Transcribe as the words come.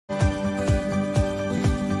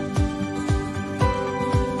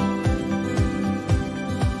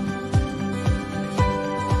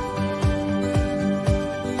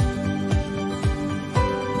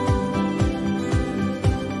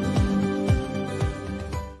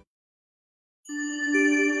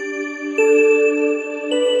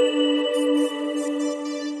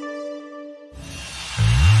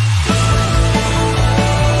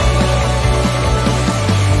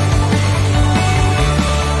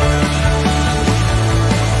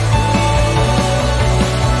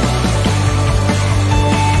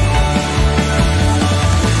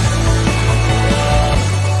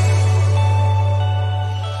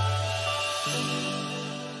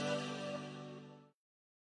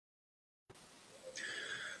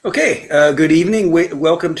Okay, good evening.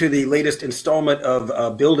 Welcome to the latest installment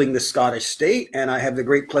of Building the Scottish State. And I have the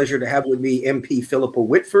great pleasure to have with me MP Philippa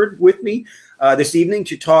Whitford with me this evening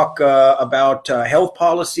to talk about health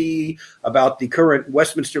policy, about the current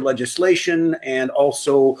Westminster legislation, and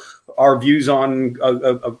also our views on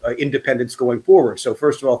independence going forward. So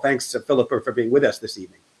first of all, thanks, Philippa, for being with us this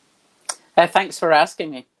evening. Thanks for asking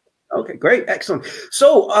me. Okay, great, excellent.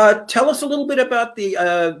 So, tell us a little bit about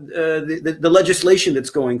the legislation that's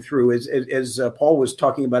going through. As Paul was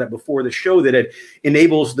talking about it before the show, that it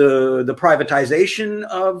enables the privatization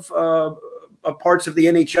of parts of the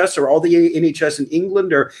NHS or all the NHS in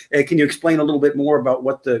England. Or can you explain a little bit more about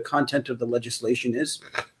what the content of the legislation is?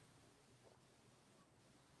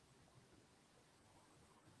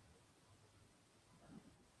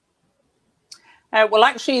 Well,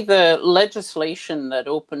 actually, the legislation that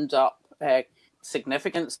opened up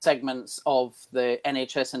significant segments of the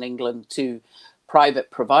NHS in England to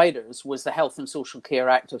private providers was the Health and Social Care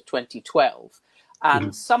Act of 2012.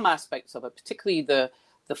 And some aspects of it, particularly the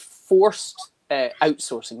forced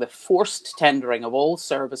outsourcing, the forced tendering of all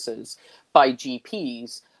services by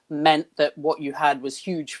GPs, meant that what you had was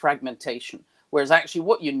huge fragmentation. Whereas actually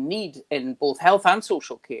what you need in both health and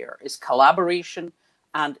social care is collaboration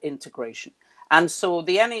and integration. And so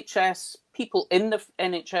the NHS, people in the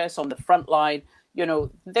NHS on the front line, you know,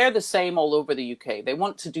 they're the same all over the UK. They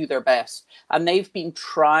want to do their best. And they've been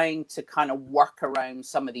trying to kind of work around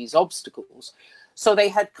some of these obstacles. So they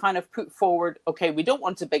had kind of put forward, okay, we don't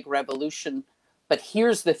want a big revolution, but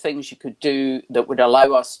here's the things you could do that would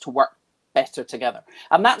allow us to work better together.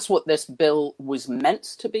 And that's what this bill was meant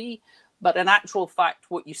to be. But in actual fact,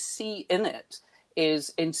 what you see in it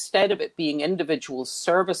is, instead of it being individual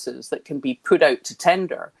services that can be put out to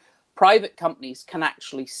tender, private companies can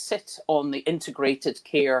actually sit on the integrated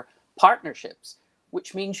care partnerships,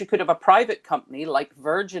 which means you could have a private company like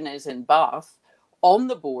Virgin is in Bath on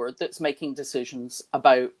the board that's making decisions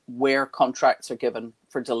about where contracts are given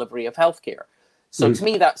for delivery of healthcare. So to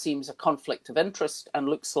me, that seems a conflict of interest and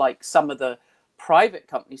looks like some of the private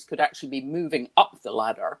companies could actually be moving up the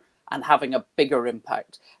ladder and having a bigger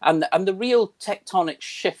impact. And the real tectonic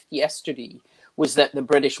shift yesterday was that the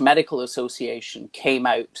British Medical Association came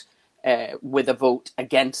out with a vote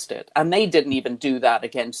against it. And they didn't even do that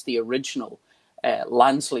against the original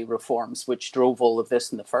Lansley reforms, which drove all of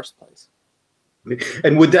this in the first place.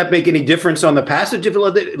 And would that make any difference on the passage of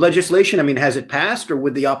the legislation? I mean, has it passed, or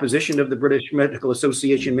would the opposition of the British Medical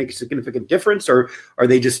Association make a significant difference? Or are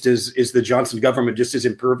they just is the Johnson government just as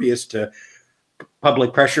impervious to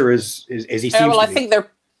public pressure as he seems well, to be? I think they're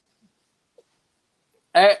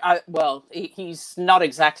well, he's not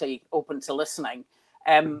exactly open to listening.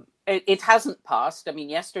 It hasn't passed. I mean,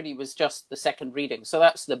 yesterday was just the second reading, so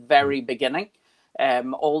that's the very beginning.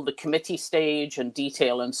 All the committee stage and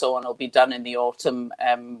detail and so on will be done in the autumn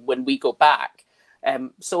when we go back.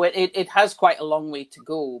 So it has quite a long way to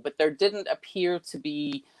go, but there didn't appear to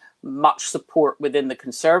be much support within the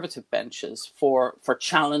Conservative benches for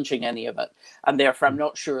challenging any of it, and therefore I'm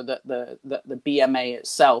not sure that the BMA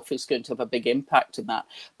itself is going to have a big impact in that.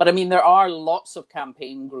 But I mean, there are lots of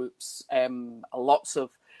campaign groups, lots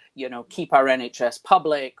of, you know, keep our NHS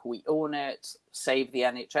public, we own it, save the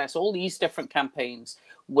NHS. All these different campaigns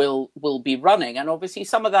will be running, and obviously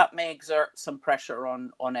some of that may exert some pressure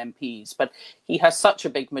on MPs. But he has such a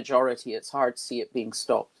big majority; it's hard to see it being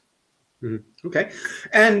stopped. Okay,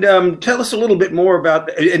 and tell us a little bit more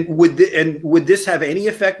about, and would this have any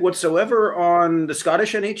effect whatsoever on the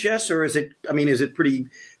Scottish NHS, or is it? I mean, is it pretty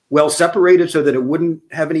well separated so that it wouldn't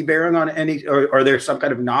have any bearing on any? Or are there some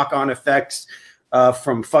kind of knock-on effects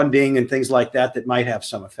from funding and things like that that might have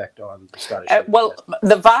some effect on the Scottish NHS? Well,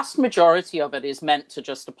 the vast majority of it is meant to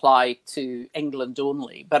just apply to England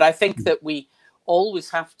only, but I think that we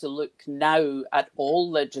always have to look now at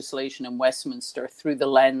all legislation in Westminster through the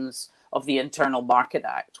lens of the Internal Market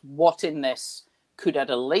Act. What in this could at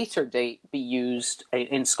a later date be used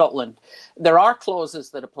in Scotland? There are clauses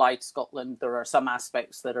that apply to Scotland. There are some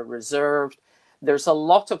aspects that are reserved. There's a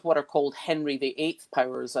lot of what are called Henry VIII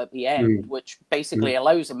powers at the end, which basically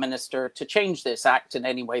allows a minister to change this act in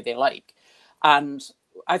any way they like. And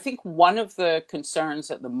I think one of the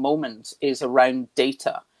concerns at the moment is around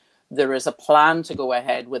data. There is a plan to go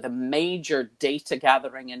ahead with a major data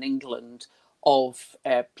gathering in England of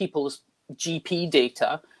people's GP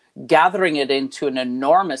data, gathering it into an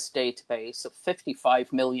enormous database of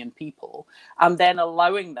 55 million people, and then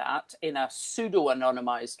allowing that in a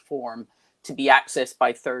pseudo-anonymized form to be accessed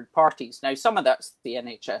by third parties. Now, some of that's the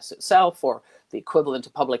NHS itself or the equivalent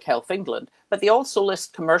of Public Health England, but they also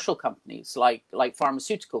list commercial companies like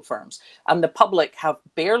pharmaceutical firms, and the public have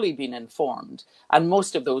barely been informed, and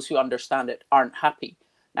most of those who understand it aren't happy.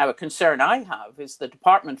 Now, a concern I have is the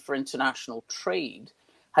Department for International Trade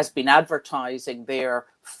has been advertising their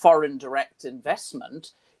foreign direct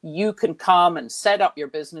investment. You can come and set up your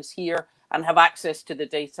business here and have access to the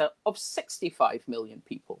data of 65 million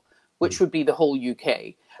people, which would be the whole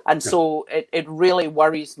UK. And so it really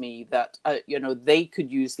worries me that, you know, they could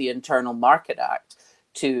use the Internal Market Act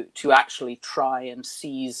to actually try and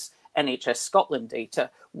seize NHS Scotland data.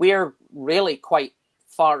 We're really quite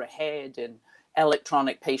far ahead in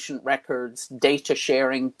electronic patient records, data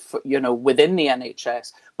sharing, you know, within the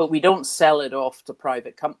NHS, but we don't sell it off to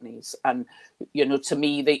private companies. And, you know, to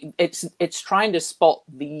me, it's trying to spot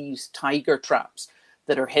these tiger traps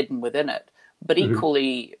that are hidden within it. But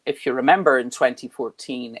equally, if you remember in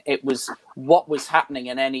 2014, it was what was happening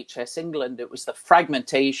in NHS England. It was the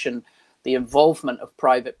fragmentation, the involvement of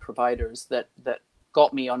private providers that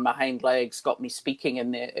got me on my hind legs, got me speaking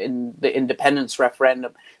in the independence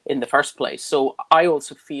referendum in the first place. So I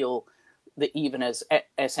also feel that even as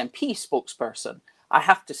SNP spokesperson, I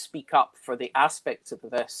have to speak up for the aspects of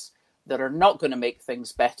this that are not going to make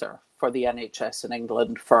things better for the NHS in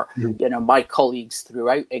England, for you know, my colleagues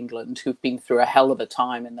throughout England who've been through a hell of a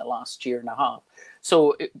time in the last year and a half.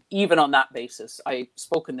 So even on that basis, I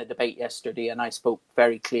spoke in the debate yesterday and I spoke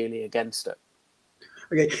very clearly against it.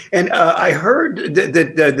 Okay, and I heard that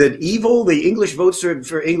the English votes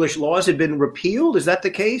for English laws had been repealed. Is that the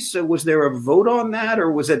case? Was there a vote on that,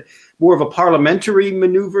 or was it more of a parliamentary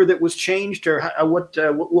maneuver that was changed, or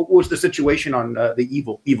what was the situation on the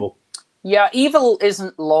evil? Yeah, evil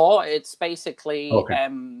isn't law. It's basically, okay.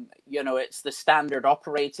 You know, it's the standard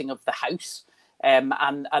operating of the House. And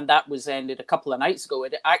that was ended a couple of nights ago.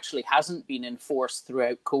 It actually hasn't been enforced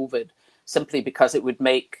throughout COVID, simply because it would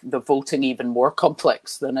make the voting even more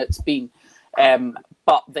complex than it's been.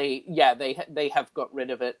 But they have got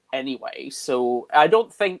rid of it anyway. So I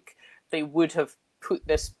don't think they would have put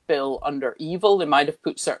this bill under evil. They might have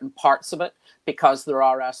put certain parts of it, because there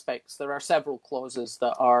are several clauses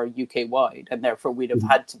that are UK wide, and therefore we'd have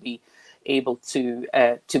had to be able to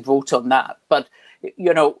vote on that. But,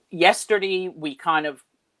 you know, yesterday we kind of,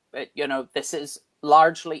 you know, this is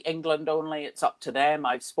largely England only. It's up to them.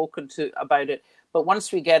 I've spoken about it. But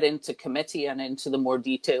once we get into committee and into the more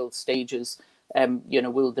detailed stages, you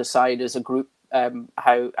know, we'll decide as a group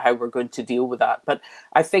how we're going to deal with that. But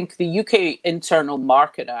I think the UK Internal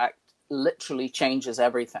Market Act literally changes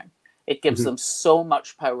everything. It gives them so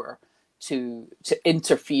much power to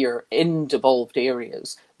interfere in devolved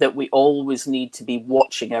areas that we always need to be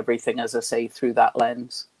watching everything, as I say, through that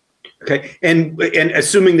lens. Okay, and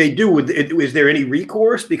assuming they do, is there any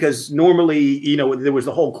recourse? Because normally, you know, there was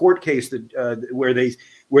the whole court case that where they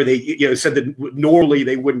you know said that normally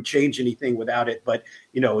they wouldn't change anything without it, but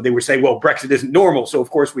you know they were saying, well, Brexit isn't normal, so of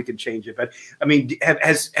course we can change it. But I mean,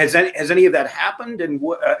 has any of that happened and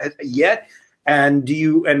yet? And do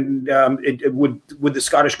you would the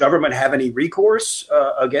Scottish government have any recourse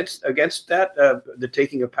against that the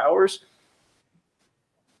taking of powers?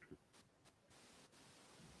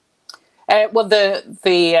 Well,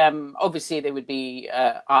 obviously they would be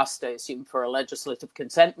asked, I assume, for a legislative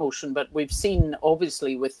consent motion. But we've seen,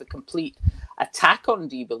 obviously, with the complete attack on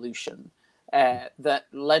devolution, that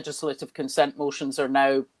legislative consent motions are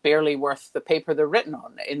now barely worth the paper they're written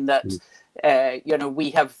on. In that, you know, we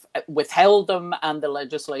have withheld them, and the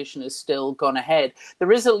legislation is still gone ahead.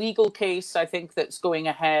 There is a legal case, I think, that's going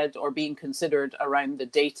ahead or being considered around the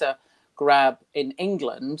data grab in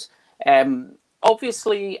England.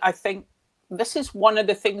 Obviously, I think this is one of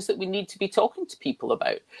the things that we need to be talking to people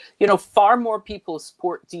about. You know, far more people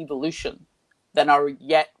support devolution than are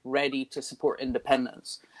yet ready to support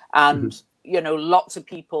independence. And, you know, lots of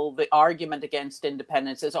people, the argument against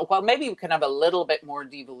independence is, oh, well, maybe we can have a little bit more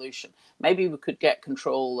devolution. Maybe we could get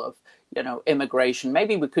control of, you know, immigration.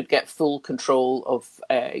 Maybe we could get full control of,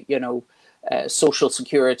 you know, social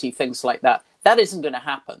security, things like that. That isn't going to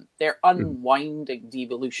happen. They're unwinding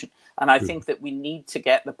devolution. And I think that we need to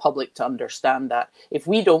get the public to understand that if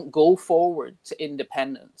we don't go forward to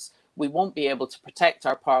independence, we won't be able to protect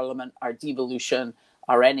our parliament, our devolution,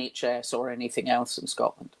 our NHS, or anything else in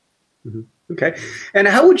Scotland. Okay. And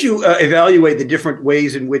how would you evaluate the different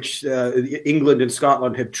ways in which England and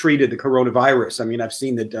Scotland have treated the coronavirus? I mean, I've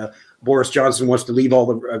seen that Boris Johnson wants to leave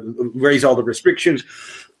raise all the restrictions.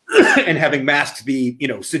 and having masks be,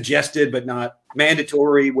 suggested but not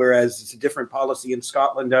mandatory, whereas it's a different policy in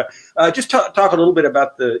Scotland. Just talk a little bit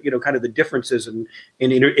about the, kind of the differences and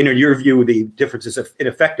in your view, the differences in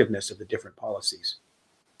effectiveness of the different policies.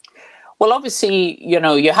 Well, obviously,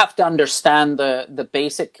 you have to understand the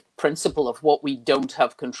basic principle of what we don't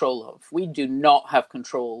have control of. We do not have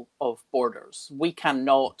control of borders. We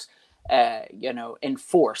cannot,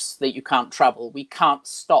 enforce that you can't travel. We can't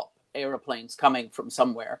stop aeroplanes coming from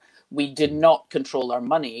somewhere. We did not control our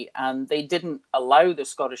money, and they didn't allow the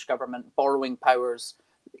Scottish government borrowing powers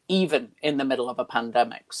even in the middle of a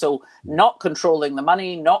pandemic. So not controlling the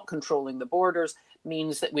money, not controlling the borders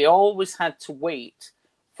means that we always had to wait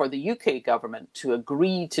for the UK government to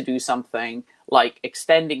agree to do something like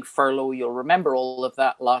extending furlough. You'll remember all of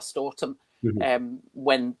that last autumn,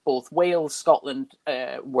 when both Wales, Scotland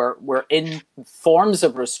were in forms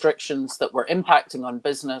of restrictions that were impacting on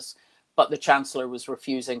business, but the Chancellor was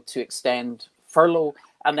refusing to extend furlough.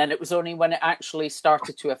 And then it was only when it actually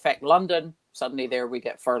started to affect London, suddenly there we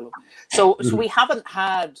get furlough. So we haven't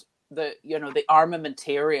had the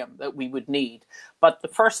armamentarium that we would need. But the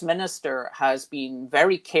First Minister has been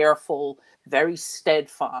very careful, very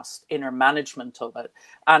steadfast in her management of it.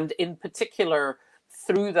 And in particular,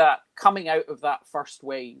 through that, coming out of that first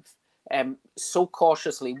wave, so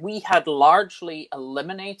cautiously, we had largely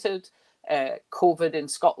eliminated COVID in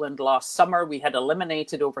Scotland last summer. We had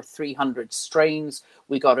eliminated over 300 strains.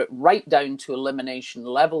 We got it right down to elimination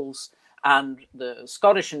levels. And the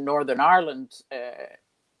Scottish and Northern Ireland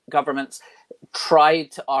governments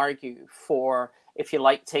tried to argue for, if you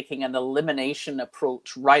like, taking an elimination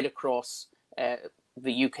approach right across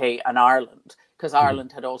the UK and Ireland, because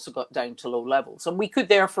Ireland had also got down to low levels. And we could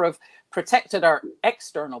therefore have protected our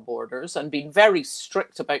external borders and been very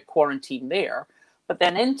strict about quarantine there. But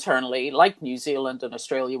then internally, like New Zealand and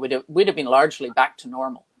Australia, would have been largely back to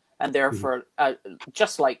normal. And therefore,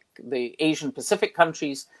 just like the Asian Pacific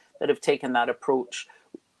countries that have taken that approach,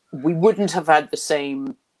 we wouldn't have had the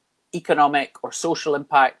same economic or social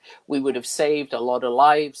impact. We would have saved a lot of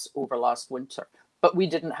lives over last winter. But we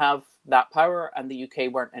didn't have that power, and the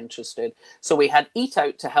UK weren't interested. So we had Eat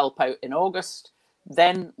Out to help out in August.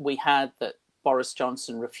 Then we had that Boris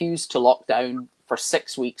Johnson refused to lock down for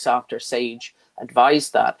 6 weeks after SAGE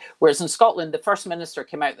advised that. Whereas in Scotland, the First Minister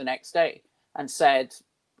came out the next day and said,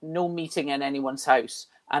 no meeting in anyone's house.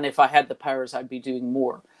 And if I had the powers, I'd be doing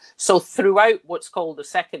more. So throughout what's called the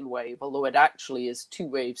second wave, although it actually is two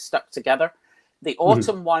waves stuck together, the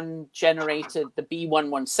autumn one generated the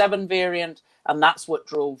B117 variant, and that's what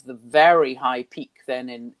drove the very high peak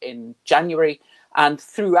then in January. And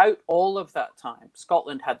throughout all of that time,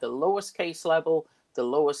 Scotland had the lowest case level, the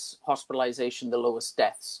lowest hospitalisation, the lowest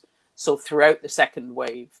deaths. So throughout the second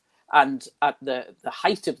wave, and at the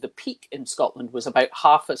height of the peak in Scotland was about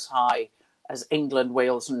half as high as England,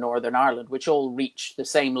 Wales and Northern Ireland, which all reached the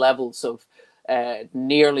same levels of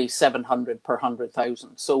nearly 700 per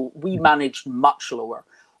 100,000. So we managed much lower.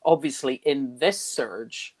 Obviously, in this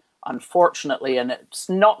surge, unfortunately, and it's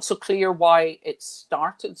not so clear why it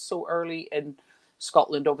started so early in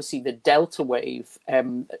Scotland. Obviously, the Delta wave,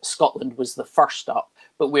 Scotland was the first up,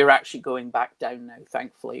 but we're actually going back down now,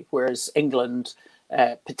 thankfully, whereas England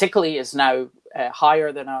particularly is now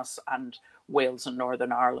higher than us, and Wales and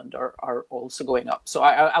Northern Ireland are also going up. So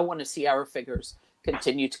I want to see our figures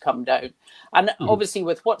continue to come down. And obviously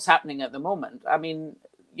with what's happening at the moment, I mean,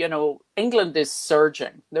 England is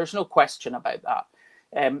surging. There's no question about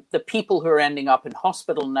that. The people who are ending up in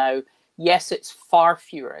hospital now, yes, it's far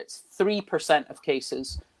fewer. It's 3% of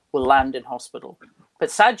cases will land in hospital. But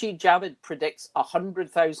Sajid Javid predicts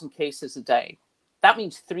 100,000 cases a day. That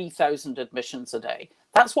means 3,000 admissions a day.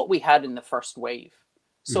 That's what we had in the first wave.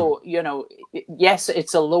 So, yes,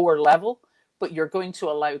 it's a lower level, but you're going to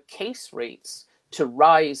allow case rates to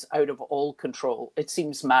rise out of all control. It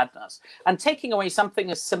seems madness. And taking away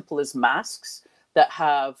something as simple as masks that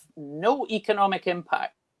have no economic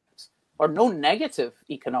impact or no negative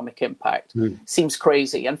economic impact seems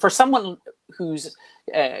crazy. And for someone who's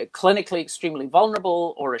clinically extremely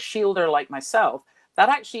vulnerable or a shielder like myself, that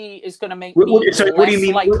actually is going to make me less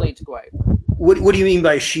likely to go out. What do you mean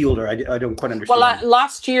by shielder? I don't quite understand. Well,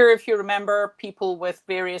 last year, if you remember, people with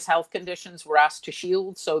various health conditions were asked to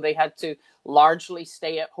shield. So they had to largely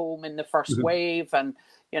stay at home in the first wave and,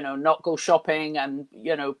 not go shopping and,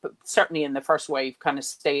 certainly in the first wave, kind of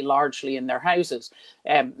stay largely in their houses.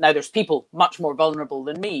 Now, there's people much more vulnerable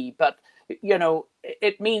than me, but,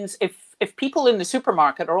 it means if people in the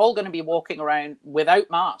supermarket are all going to be walking around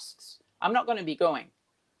without masks, I'm not going to be going.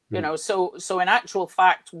 So in actual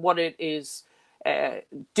fact, what it is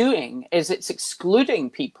doing is it's excluding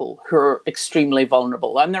people who are extremely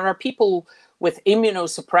vulnerable. And there are people with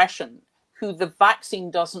immunosuppression who the vaccine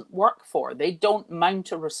doesn't work for. They don't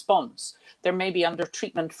mount a response. They're maybe under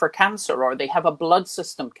treatment for cancer, or they have a blood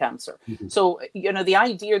system cancer. Mm-hmm. So, you know, the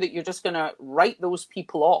idea that you're just going to write those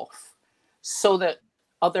people off so that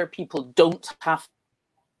other people don't have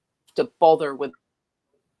to bother with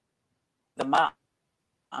the mask.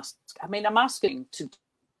 I mean, I'm asking to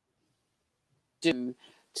do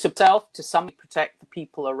to self, to some protect the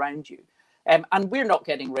people around you. And we're not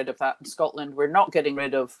getting rid of that in Scotland. We're not getting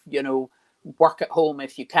rid of, you know, work at home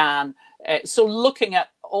if you can. So looking at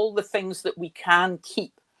all the things that we can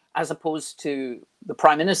keep, as opposed to the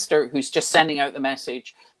Prime Minister who's just sending out the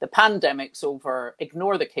message, the pandemic's over,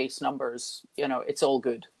 ignore the case numbers, you know, it's all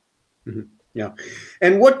good. Mm-hmm. Yeah,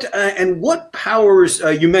 and what powers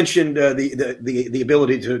you mentioned the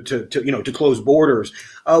ability to close borders.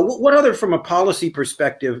 What other, from a policy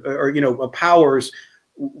perspective, or powers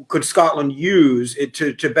could Scotland use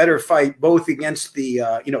to better fight both against the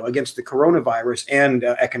against the coronavirus and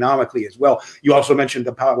economically as well? You also mentioned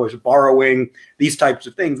the powers of borrowing, these types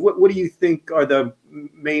of things. What do you think are the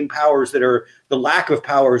main powers that are the lack of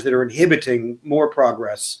powers that are inhibiting more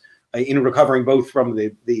progress in recovering, both from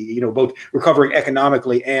both recovering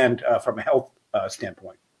economically and from a health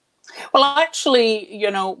standpoint? Well, actually,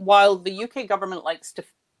 while the UK government likes to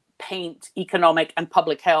paint economic and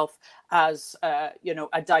public health as a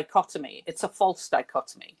dichotomy, it's a false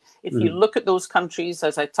dichotomy. If you look at those countries,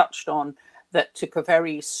 as I touched on, that took a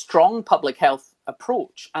very strong public health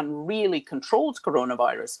approach and really controlled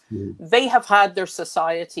coronavirus, they have had their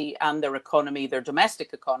society and their economy, their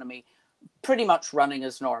domestic economy, pretty much running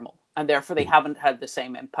as normal, and therefore they haven't had the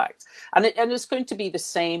same impact. And it's going to be the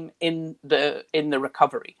same in the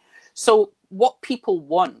recovery. So what people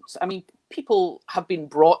want, I mean, people have been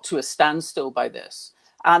brought to a standstill by this,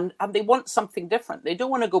 and they want something different. They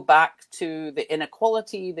don't want to go back to the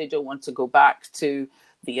inequality. They don't want to go back to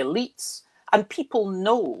the elites. And people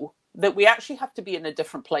know that we actually have to be in a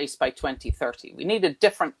different place by 2030. We need a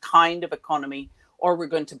different kind of economy, or we're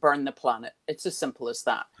going to burn the planet. It's as simple as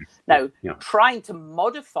that. Now, trying to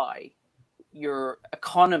modify your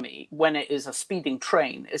economy when it is a speeding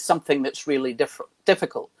train is something that's really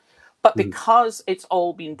difficult. But because it's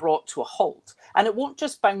all been brought to a halt, and it won't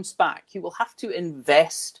just bounce back, you will have to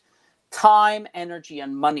invest time, energy,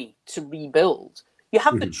 and money to rebuild. You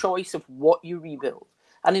have the choice of what you rebuild.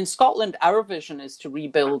 And in Scotland, our vision is to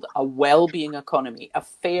rebuild a well-being economy, a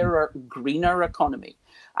fairer, greener economy.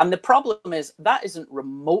 And the problem is that isn't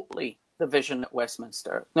remotely the vision at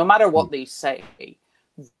Westminster. No matter what they say,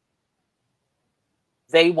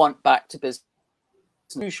 they want back to business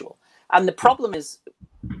as usual. And the problem is,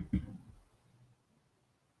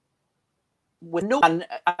 and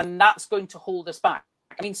that's going to hold us back.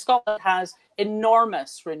 I mean, Scotland has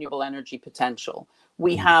enormous renewable energy potential.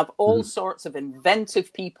 We have all sorts of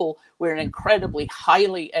inventive people. We're an incredibly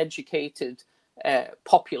highly educated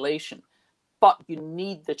population. But you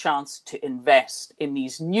need the chance to invest in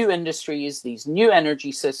these new industries, these new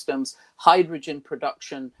energy systems, hydrogen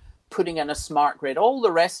production, putting in a smart grid, all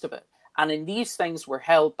the rest of it. And in these things, we're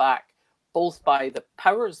held back both by the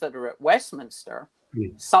powers that are at Westminster,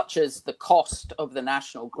 such as the cost of the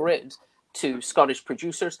national grid to Scottish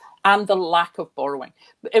producers, and the lack of borrowing.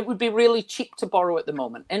 It would be really cheap to borrow at the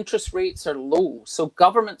moment. Interest rates are low, so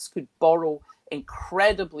governments could borrow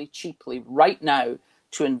incredibly cheaply right now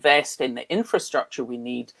to invest in the infrastructure we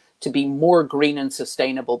need to be more green and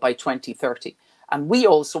sustainable by 2030. And we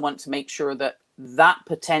also want to make sure that that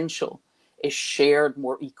potential is shared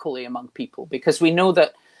more equally among people, because we know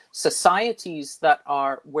that societies that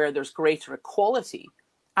are where there's greater equality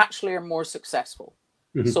actually are more successful.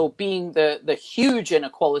 So being the huge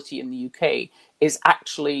inequality in the UK is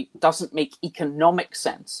actually doesn't make economic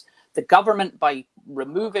sense. The government, by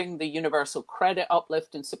removing the universal credit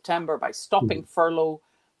uplift in September, by stopping furlough,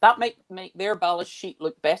 that might make their balance sheet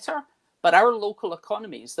look better. But our local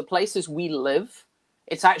economies, the places we live,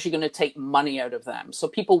 it's actually going to take money out of them. So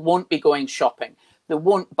people won't be going shopping. They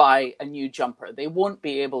won't buy a new jumper. They won't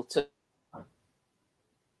be able to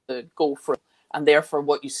go for it. And therefore,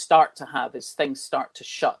 what you start to have is things start to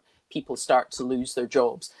shut. People start to lose their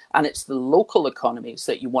jobs. And it's the local economies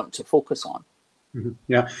that you want to focus on.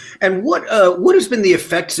 Yeah. And what has been the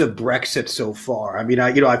effects of Brexit so far? I mean,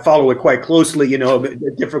 I follow it quite closely,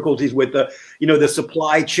 the difficulties with the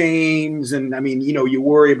supply chains. And I mean, you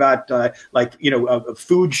worry about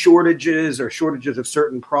food shortages or shortages of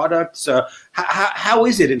certain products. How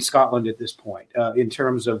is it in Scotland at this point in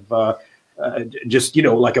terms of just,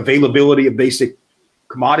 like availability of basic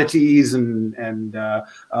commodities and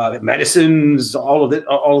medicines, all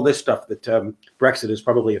of this stuff that Brexit has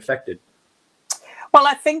probably affected? Well,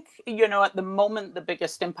 I think, you know, at the moment, the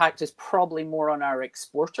biggest impact is probably more on our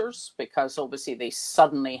exporters, because obviously they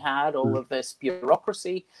suddenly had all of this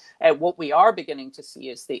bureaucracy. What we are beginning to see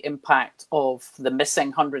is the impact of the missing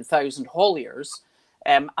 100,000 hauliers.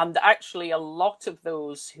 And actually, a lot of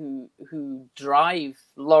those who drive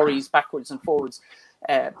lorries backwards and forwards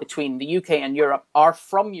between the UK and Europe are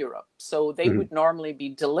from Europe. So they would normally be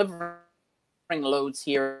delivering loads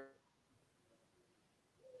here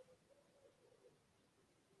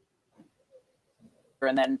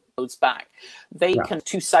and then loads back. They can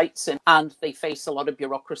 2 sites in, and they face a lot of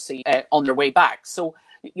bureaucracy on their way back. So,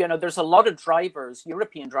 you know, there's a lot of drivers,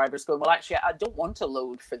 European drivers, going, well, actually, I don't want to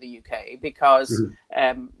load for the UK because,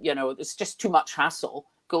 you know, it's just too much hassle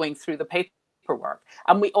going through the paperwork.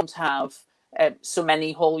 And we don't have so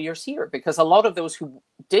many hauliers here, because a lot of those who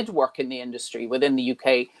did work in the industry within the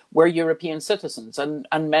UK were European citizens, and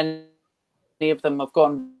many of them have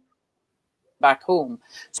gone back home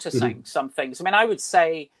to some things. I mean, I would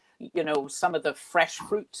say, you know, some of the fresh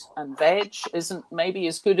fruit and veg isn't maybe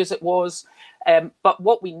as good as it was. But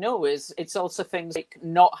what we know is it's also things like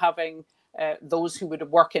not having those who would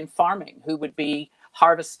work in farming, who would be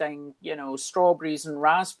harvesting, you know, strawberries and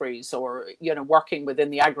raspberries, or, you know, working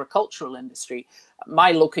within the agricultural industry.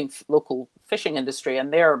 My local fishing industry,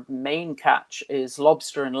 and their main catch is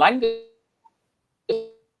lobster and langoustine.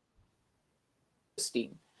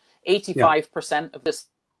 85% of this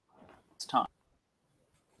time.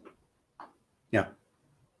 Yeah.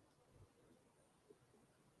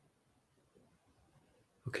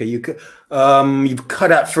 Okay, you've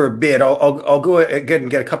cut out for a bit. I'll go again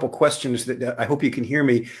and get a couple questions that I hope you can hear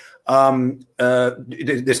me.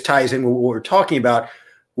 This ties in with what we're talking about.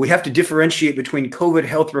 We have to differentiate between COVID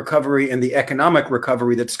health recovery and the economic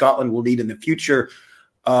recovery that Scotland will need in the future.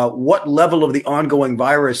 What level of the ongoing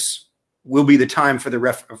virus will be the time for the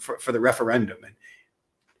referendum? I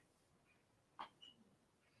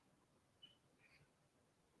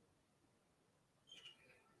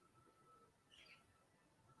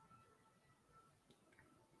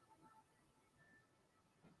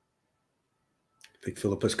think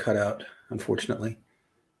Philippa's cut out, unfortunately.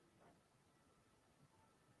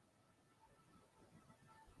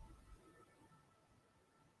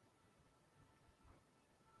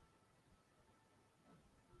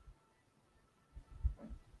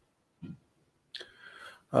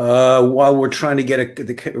 While we're trying to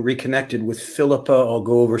get reconnected with Philippa, I'll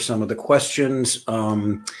go over some of the questions.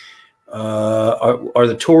 Are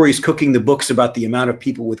the Tories cooking the books about the amount of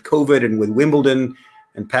people with COVID, and with Wimbledon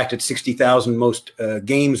and packed at 60,000 most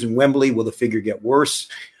games in Wembley? Will the figure get worse?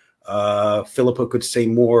 Philippa could say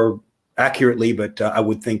more accurately, but I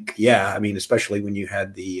would think, yeah. I mean, especially when you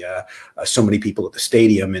had the so many people at the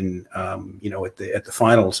stadium, and you know, at the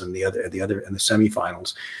finals and the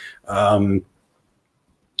semifinals.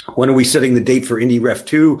 When are we setting the date for Indy Ref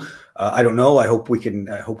 2? I don't know. I hope we can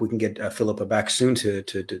get Philippa back soon to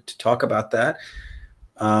talk about that.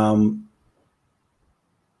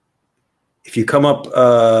 If you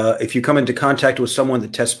come into contact with someone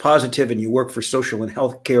that tests positive and you work for social and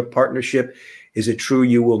healthcare partnership, is it true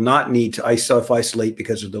you will not need to self-isolate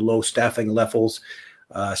because of the low staffing levels?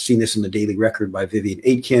 Seen this in the Daily Record by Vivian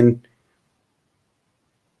Aitken.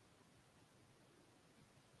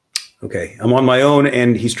 Okay, I'm on my own,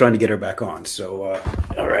 and he's trying to get her back on. So,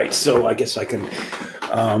 all right. So I guess I can.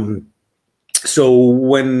 So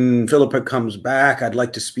when Philippa comes back, I'd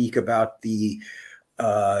like to speak about the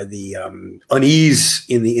unease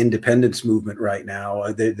in the independence movement right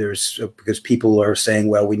now. There's because people are saying,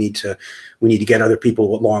 well, we need to get other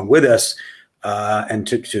people along with us, and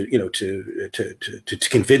to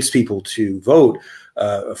convince people to vote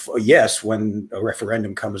yes when a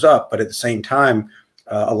referendum comes up. But at the same time,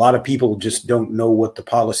 a lot of people just don't know what the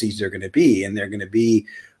policies are going to be, and they're going to be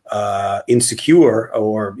insecure,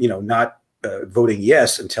 or not voting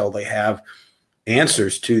yes until they have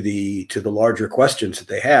answers to the larger questions that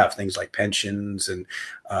they have, things like pensions and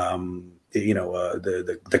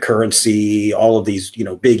the currency, all of these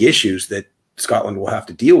big issues that Scotland will have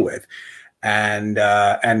to deal with. And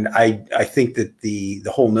I think that the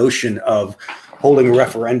whole notion of holding a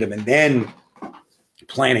referendum and then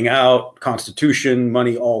planning out constitution,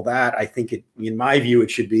 money, all that, I think in my view,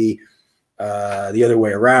 it should be the other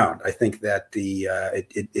way around. I think that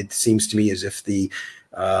it seems to me as if the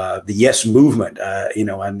yes movement,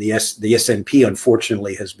 and the SNP,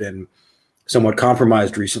 unfortunately, has been somewhat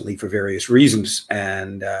compromised recently for various reasons.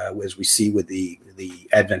 And as we see with the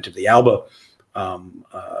advent of the ALBA,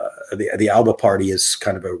 the ALBA party is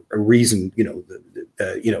kind of a reason,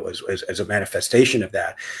 as a manifestation of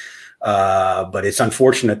that. But it's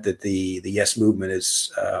unfortunate that the Yes movement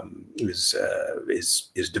is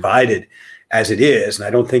divided as it is, and I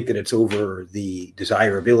don't think that it's over the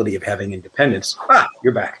desirability of having independence. Ah,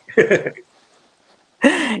 you're back.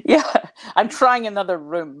 Yeah, I'm trying another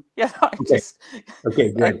room. Yeah,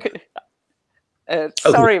 Okay, good.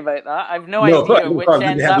 Sorry about that. I've no idea which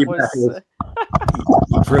end that was.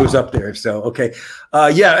 You froze up there. So okay,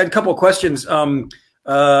 yeah, a couple of questions.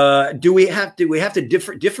 Do we have to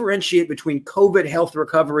differentiate between COVID health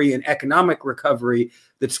recovery and economic recovery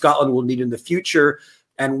that Scotland will need in the future?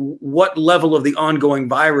 And what level of the ongoing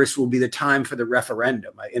virus will be the time for the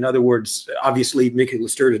referendum? In other words, obviously, Nicola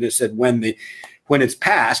Sturgeon has said when it's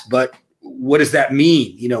passed, but what does that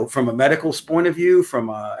mean? You know, from a medical point of view,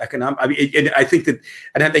 from economic. I mean, I think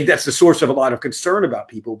that's the source of a lot of concern about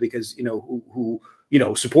people, because who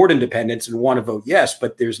support independence and want to vote yes,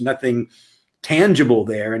 but there's nothing tangible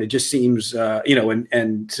there, and it just seems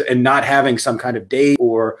and not having some kind of date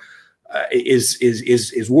or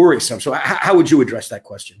is worrisome. So how would you address that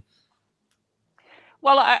question?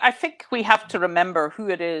 Well, I think we have to remember who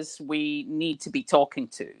it is we need to be talking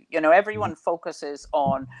to. Everyone focuses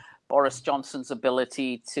on Boris Johnson's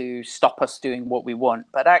ability to stop us doing what we want,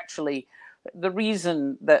 but actually the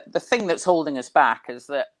reason that the thing that's holding us back is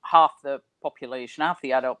that half the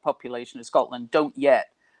adult population of Scotland don't yet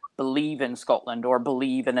believe in Scotland or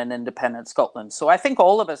believe in an independent Scotland. So I think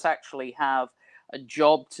all of us actually have a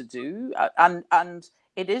job to do, and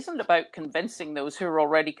it isn't about convincing those who are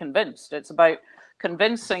already convinced. It's about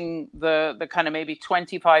convincing the kind of maybe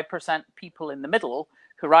 25% people in the middle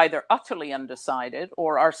who are either utterly undecided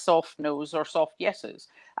or are soft no's or soft yeses.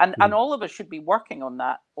 And all of us should be working on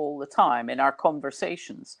that all the time in our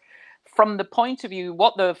conversations. From the point of view,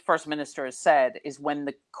 what the First Minister has said is when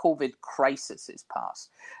the COVID crisis is past.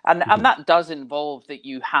 And that does involve that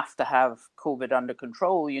you have to have COVID under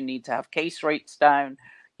control. You need to have case rates down.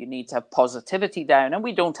 You need to have positivity down. And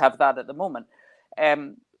we don't have that at the moment.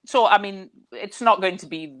 So, I mean, it's not going to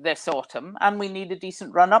be this autumn, and we need a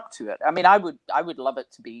decent run up to it. I mean, I would love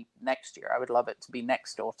it to be next year. I would love it to be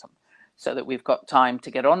next autumn, so that we've got time to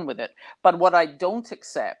get on with it. But what I don't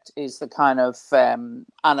accept is the kind of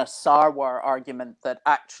Anna Sarwar argument that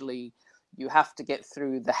actually you have to get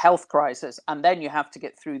through the health crisis and then you have to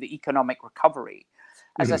get through the economic recovery.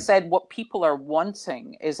 As I said, what people are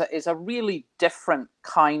wanting is a really different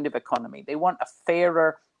kind of economy. They want a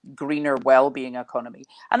fairer, greener, well-being economy.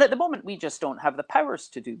 And at the moment, we just don't have the powers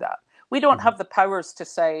to do that. We don't have the powers to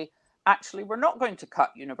say, actually, we're not going to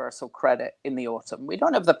cut universal credit in the autumn. We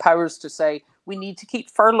don't have the powers to say we need to keep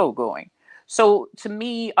furlough going. So to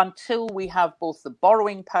me, until we have both the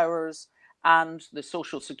borrowing powers and the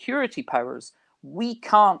social security powers, we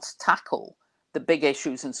can't tackle the big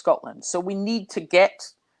issues in Scotland. So we need to get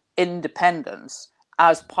independence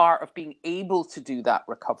as part of being able to do that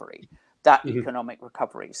recovery, that economic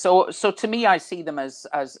recovery. So to me, I see them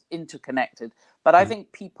as interconnected. But I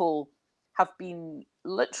think people have been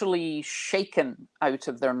literally shaken out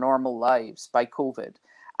of their normal lives by COVID.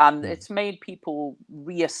 And it's made people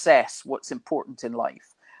reassess what's important in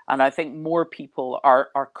life. And I think more people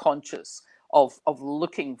are conscious of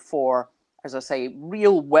looking for, as I say,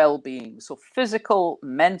 real well-being. So physical,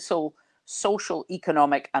 mental, social,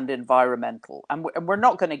 economic, and environmental. And we're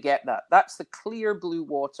not going to get that. That's the clear blue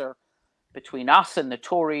water between us and the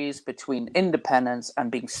Tories, between independence and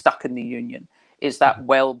being stuck in the union, is that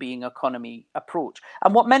well-being economy approach.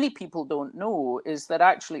 And what many people don't know is that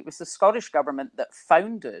actually it was the Scottish government that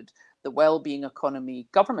founded the well-being economy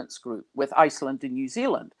governance group with Iceland and New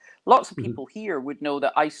Zealand. Lots of people here would know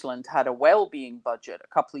that Iceland had a well-being budget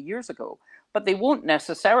a couple of years ago, but they won't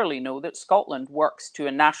necessarily know that Scotland works to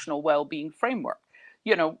a national well-being framework.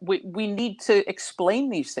 You know, we need to explain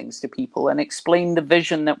these things to people and explain the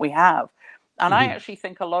vision that we have. And I actually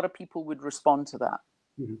think a lot of people would respond to that.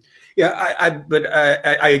 Yeah,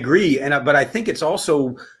 I agree, but I think it's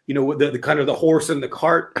also, you know, the kind of the horse and the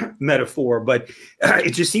cart metaphor. But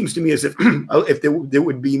it just seems to me as if there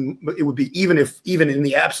would be even in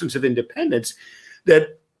the absence of independence,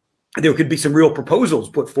 that there could be some real proposals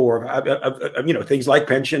put forward, you know, things like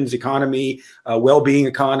pensions, economy, well-being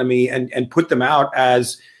economy, and put them out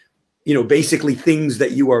as, you know, basically things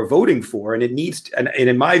that you are voting for. And it needs, and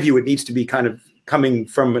in my view, it needs to be kind of coming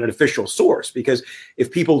from an official source, because if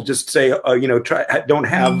people just say, you know, don't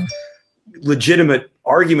have legitimate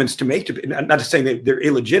arguments to make, not to say that they're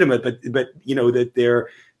illegitimate, but you know, that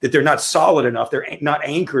they're not solid enough, they're not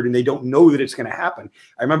anchored, and they don't know that it's going to happen.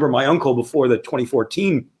 I remember my uncle before the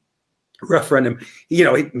 2014 referendum, you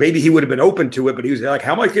know, maybe he would have been open to it, but he was like,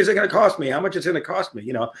 how much is it going to cost me? How much is it going to cost me?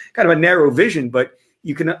 You know, kind of a narrow vision, but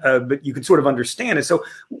but you can sort of understand it. So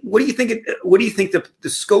what do you think? What do you think the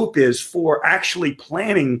scope is for actually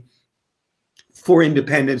planning for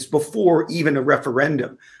independence before even a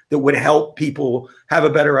referendum that would help people have a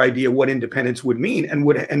better idea what independence would mean, and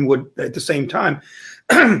would at the same time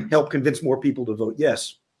help convince more people to vote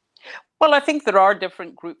yes? Well, I think there are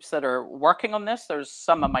different groups that are working on this. There's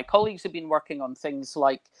some of my colleagues who've been working on things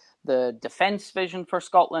like the defence vision for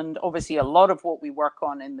Scotland. Obviously, a lot of what we work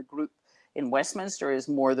on in the group in Westminster is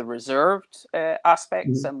more the reserved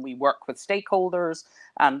aspects, and we work with stakeholders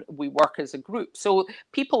and we work as a group. So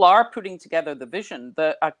people are putting together the vision,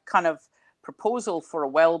 a kind of proposal for a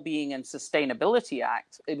Wellbeing and Sustainability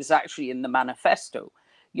Act. It was actually in the manifesto.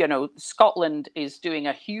 You know, Scotland is doing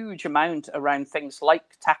a huge amount around things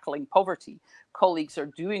like tackling poverty. Colleagues are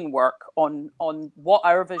doing work on what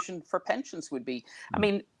our vision for pensions would be. I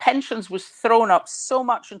mean, pensions was thrown up so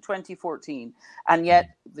much in 2014, and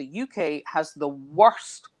yet the UK has the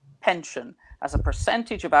worst pension as a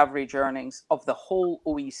percentage of average earnings of the whole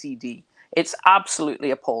OECD. It's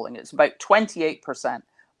absolutely appalling. It's about 28%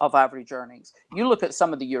 of average earnings. You look at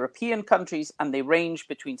some of the European countries and they range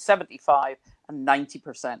between 75 and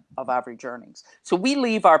 90% of average earnings. So we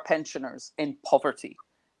leave our pensioners in poverty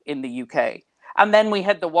in the UK. And then we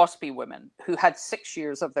had the WASPy women who had 6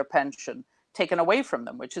 years of their pension taken away from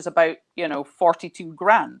them, which is about, 42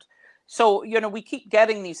 grand. So, we keep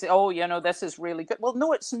getting these, this is really good. Well,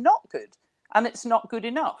 no, it's not good. And it's not good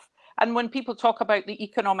enough. And when people talk about the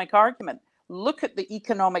economic argument, look at the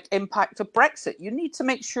economic impact of Brexit. You need to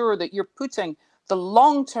make sure that you're putting the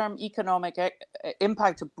long-term economic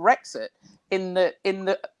impact of Brexit in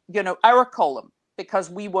the our column, because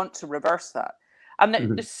we want to reverse that. And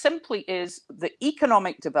it simply is the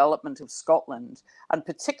economic development of Scotland, and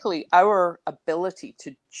particularly our ability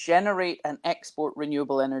to generate and export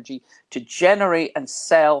renewable energy, to generate and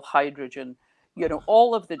sell hydrogen,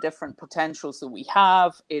 all of the different potentials that we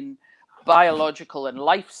have in biological and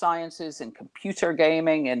life sciences, in computer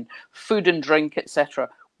gaming, in food and drink, etc.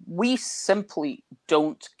 We simply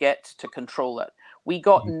don't get to control it. We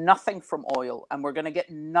got nothing from oil, and we're going to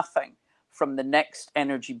get nothing from the next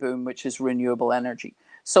energy boom, which is renewable energy.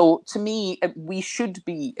 So to me, we should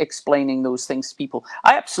be explaining those things to people.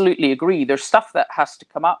 I absolutely agree. There's stuff that has to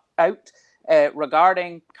come out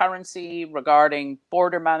regarding currency, regarding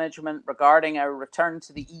border management, regarding our return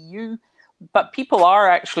to the EU. But people are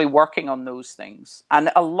actually working on those things.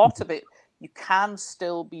 And a lot of it, you can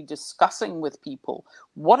still be discussing with people.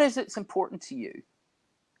 What is it's important to you?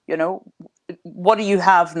 What do you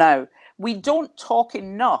have now? We don't talk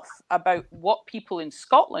enough about what people in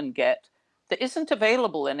Scotland get that isn't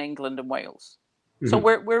available in England and Wales. So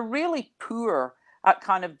we're really poor at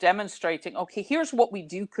kind of demonstrating, okay, here's what we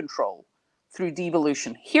do control through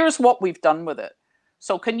devolution. Here's what we've done with it.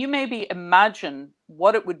 So can you maybe imagine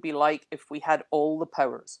what it would be like if we had all the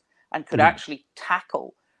powers and could actually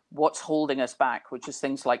tackle what's holding us back, which is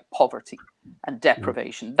things like poverty and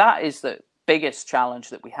deprivation? That is the biggest challenge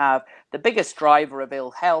that we have. The biggest driver of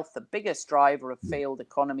ill health, the biggest driver of failed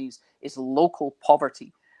economies is local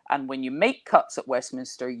poverty. And when you make cuts at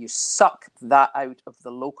Westminster, you suck that out of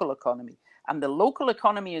the local economy. And the local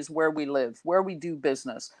economy is where we live, where we do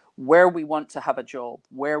business, where we want to have a job,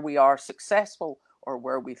 where we are successful or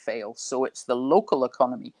where we fail. So it's the local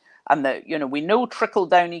economy. And we know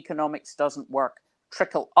trickle-down economics doesn't work.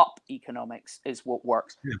 Trickle-up economics is what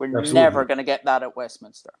works. We're never going to get that at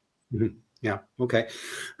Westminster. Yeah. Okay.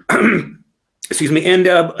 Excuse me. And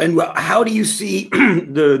how do you see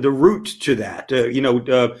the route to that?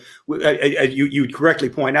 You correctly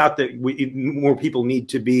point out that more people need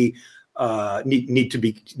to be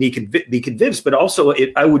convinced, but also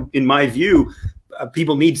in my view,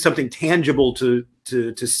 people need something tangible to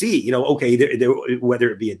see. Okay, whether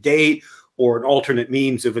it be a date or an alternate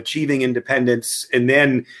means of achieving independence, and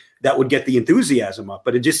then that would get the enthusiasm up.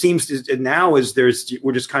 But it just seems now we're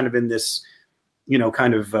just kind of in this,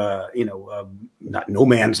 not no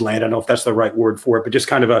man's land. I don't know if that's the right word for it, but just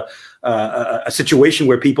kind of a situation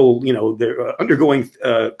where people, they're undergoing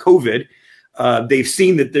COVID. They've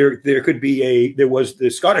seen that there was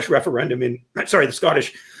the Scottish referendum the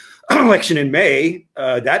Scottish election in May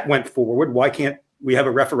that went forward. Why can't we have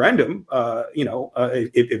a referendum?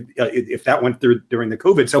 If that went through during the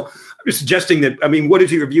COVID. So I'm suggesting that. I mean, what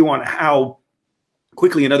is your view on how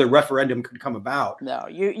quickly another referendum could come about? No,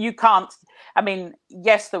 you can't. I mean,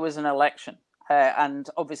 yes, there was an election, and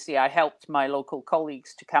obviously I helped my local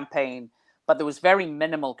colleagues to campaign, but there was very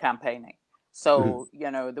minimal campaigning. So,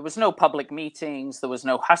 there was no public meetings, there was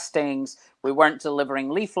no hustings, we weren't delivering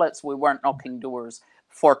leaflets, we weren't knocking doors.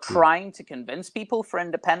 for trying to convince people for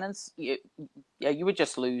independence, you would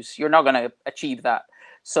just lose. You're not going to achieve that.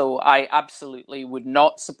 So I absolutely would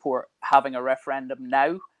not support having a referendum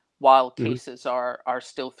now while cases are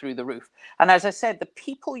still through the roof. And as I said, the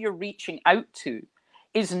people you're reaching out to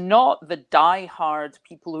is not the die-hard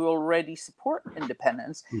people who already support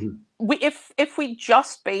independence. If we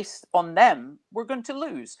just based on them, we're going to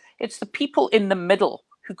lose. It's the people in the middle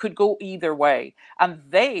who could go either way. And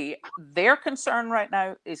their concern right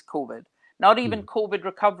now is COVID, not even COVID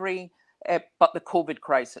recovery, but the COVID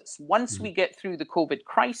crisis. Once we get through the COVID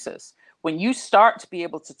crisis, when you start to be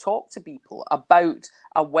able to talk to people about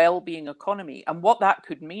a well-being economy and what that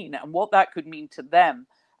could mean and what that could mean to them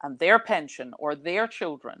and their pension or their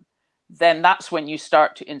children, then that's when you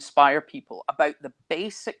start to inspire people about the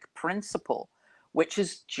basic principle, which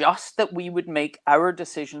is just that we would make our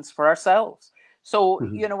decisions for ourselves. So,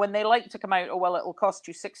 you know, when they like to come out, oh, well, it'll cost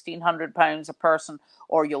you £1,600 a person,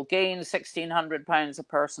 or you'll gain £1,600 a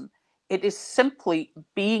person. It is simply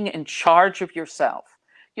being in charge of yourself.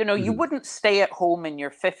 You know, you wouldn't stay at home in your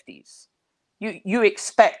 50s. You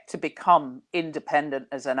expect to become independent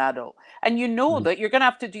as an adult. And you know that you're going to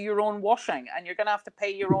have to do your own washing and you're going to have to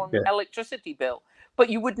pay your own electricity bill. But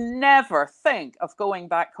you would never think of going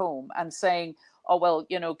back home and saying, oh, well,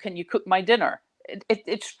 you know, can you cook my dinner?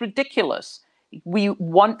 It's ridiculous. We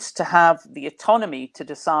want to have the autonomy to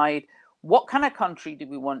decide what kind of country do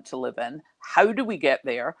we want to live in? How do we get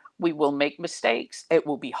there? We will make mistakes. It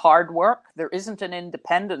will be hard work. There isn't an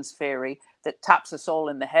independence fairy that taps us all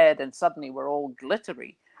in the head and suddenly we're all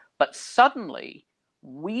glittery. But suddenly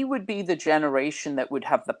we would be the generation that would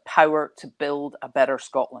have the power to build a better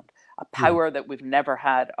Scotland, a power that we've never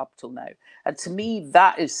had up till now. And to me,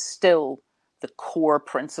 that is still the core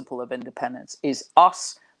principle of independence, is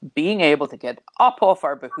us being able to get up off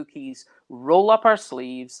our bahookies, roll up our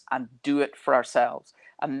sleeves and do it for ourselves.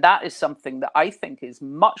 And that is something that I think is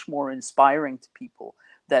much more inspiring to people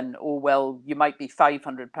than, oh, well, you might be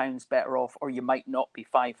 £500 better off, or you might not be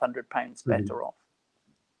 £500 better off.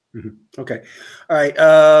 Okay. All right.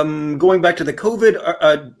 Going back to the COVID,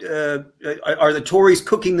 are the Tories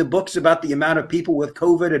cooking the books about the amount of people with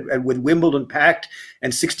COVID and with Wimbledon packed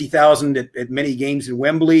and 60,000 at many games in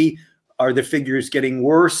Wembley? Are the figures getting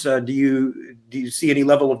worse? Do you see any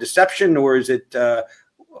level of deception, or is it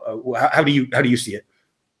how do you see it?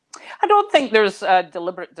 I don't think there's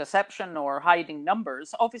deliberate deception or hiding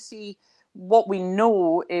numbers. Obviously, what we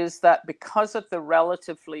know is that because of the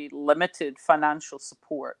relatively limited financial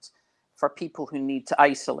support for people who need to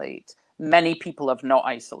isolate, many people have not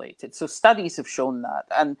isolated. So studies have shown that.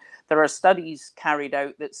 And there are studies carried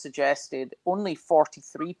out that suggested only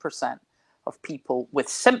 43% of people with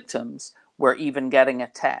symptoms were even getting a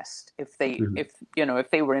test if they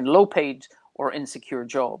were in low paid or insecure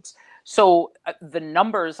jobs. So the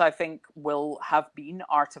numbers, I think, will have been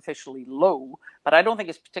artificially low, but I don't think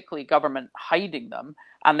it's particularly government hiding them.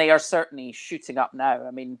 And they are certainly shooting up now. I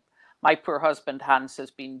mean, my poor husband, Hans, has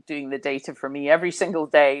been doing the data for me every single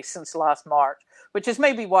day since last March, which is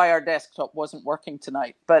maybe why our desktop wasn't working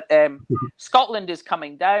tonight. But Scotland is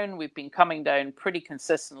coming down. We've been coming down pretty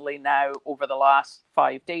consistently now over the last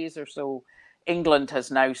 5 days or so. England has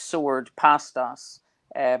now soared past us.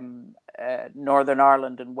 Northern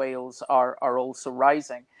Ireland and Wales are also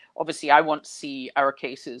rising. Obviously, I want to see our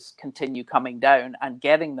cases continue coming down, and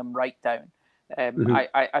getting them right down,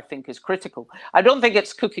 I think is critical. I don't think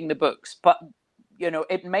it's cooking the books, but you know,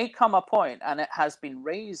 it may come a point, and it has been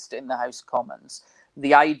raised in the House of Commons,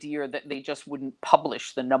 the idea that they just wouldn't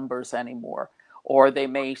publish the numbers anymore, or they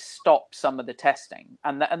may stop some of the testing,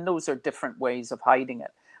 and those are different ways of hiding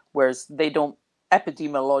it, whereas they don't.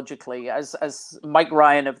 Epidemiologically, as Mike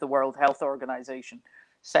Ryan of the World Health Organization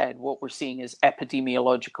said, what we're seeing is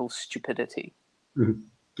epidemiological stupidity.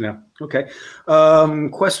 Yeah. Okay.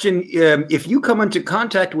 Question: if you come into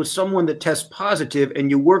contact with someone that tests positive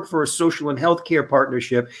and you work for a social and healthcare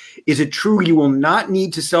partnership, is it true you will not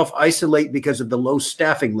need to self-isolate because of the low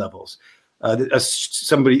staffing levels?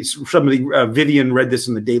 Somebody, Vivian read this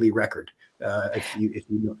in the Daily Record. If you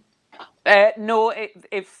know. No,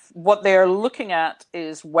 if what they're looking at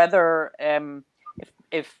is whether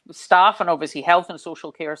if staff, and obviously health and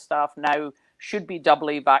social care staff now should be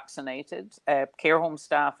doubly vaccinated. Care home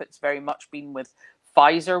staff, it's very much been with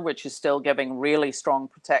Pfizer, which is still giving really strong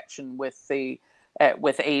protection with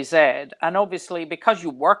AZ. And obviously, because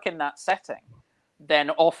you work in that setting,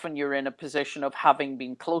 then often you're in a position of having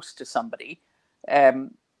been close to somebody.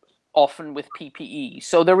 Often with PPE.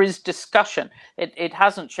 So there is discussion. It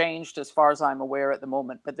hasn't changed as far as I'm aware at the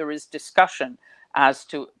moment, but there is discussion as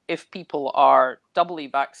to if people are doubly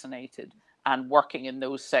vaccinated and working in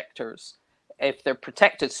those sectors, if they're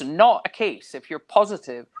protected. So not a case, if you're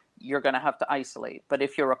positive, you're going to have to isolate. But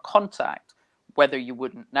if you're a contact, whether you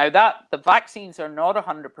wouldn't. Now that the vaccines are not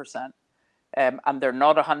 100%, and they're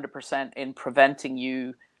not 100% in preventing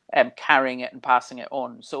you carrying it and passing it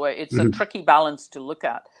on. So it's a tricky balance to look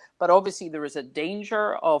at. But obviously there is a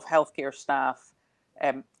danger of healthcare staff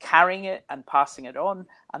carrying it and passing it on,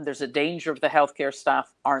 and there's a danger of the healthcare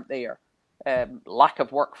staff aren't there. Lack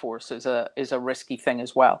of workforce is a risky thing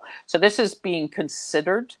as well. So this is being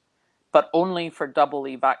considered, but only for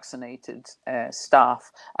doubly vaccinated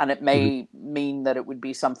staff. And it may mean that it would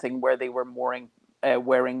be something where they were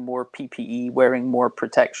wearing more PPE, wearing more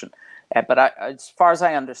protection. But as far as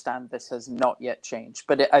I understand, this has not yet changed.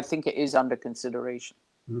 But I think it is under consideration.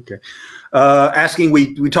 Okay. Asking,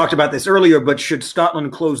 we talked about this earlier, but should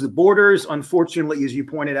Scotland close the borders? Unfortunately, as you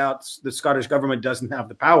pointed out, the Scottish government doesn't have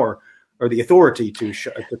the power or the authority to close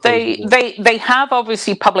the borders. They have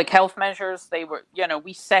obviously public health measures. They were,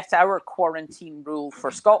 we set our quarantine rule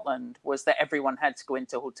for Scotland was that everyone had to go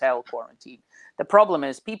into hotel quarantine. The problem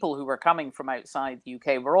is people who were coming from outside the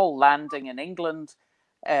UK were all landing in England.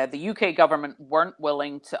 The UK government weren't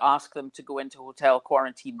willing to ask them to go into hotel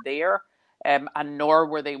quarantine there. And nor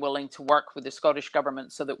were they willing to work with the Scottish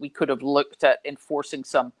government so that we could have looked at enforcing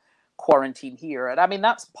some quarantine here. And I mean,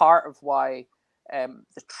 that's part of why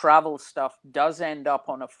the travel stuff does end up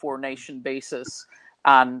on a four-nation basis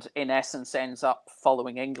and in essence ends up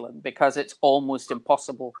following England, because it's almost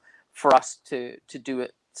impossible for us to do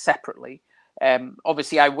it separately.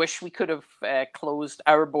 Obviously, I wish we could have closed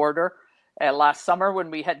our border last summer when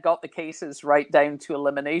we had got the cases right down to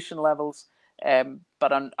elimination levels.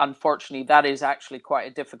 But unfortunately, that is actually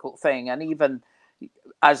quite a difficult thing. And even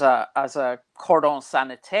as a cordon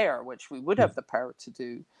sanitaire, which we would have the power to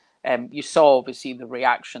do, you saw obviously the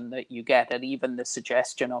reaction that you get and even the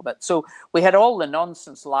suggestion of it. So we had all the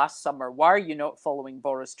nonsense last summer. Why are you not following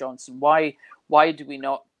Boris Johnson? Why do we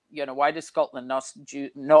not? Why does Scotland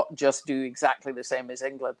not just do exactly the same as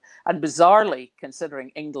England? And bizarrely,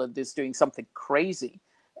 considering England is doing something crazy,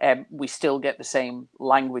 we still get the same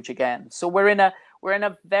language again. So we're in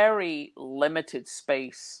a very limited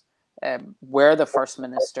space where the First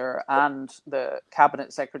Minister and the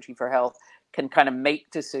Cabinet Secretary for Health can kind of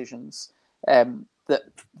make decisions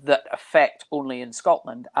that affect only in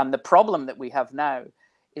Scotland. And the problem that we have now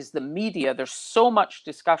is the media. There's so much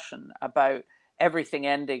discussion about everything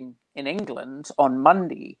ending in England on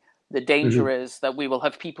Monday. The danger is that we will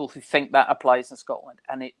have people who think that applies in Scotland,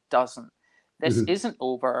 and it doesn't. This isn't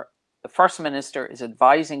over. The First Minister is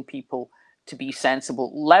advising people to be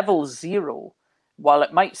sensible. Level 0, while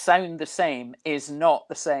it might sound the same, is not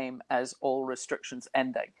the same as all restrictions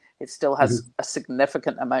ending. It still has a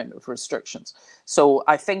significant amount of restrictions. So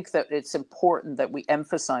I think that it's important that we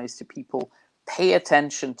emphasize to people, pay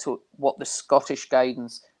attention to what the Scottish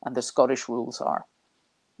guidance and the Scottish rules are.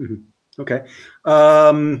 Okay.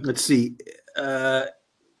 Let's see.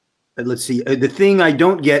 The thing I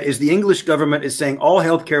don't get is the English government is saying all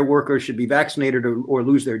healthcare workers should be vaccinated or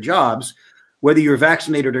lose their jobs. Whether you're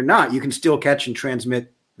vaccinated or not, you can still catch and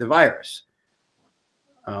transmit the virus.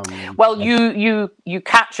 Well, you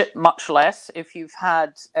catch it much less if you've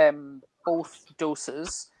had both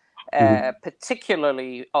doses,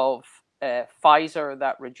 particularly of Pfizer.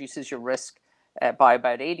 That reduces your risk by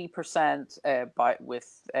about 80%,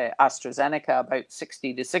 with AstraZeneca about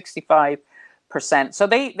 60 to 65%. So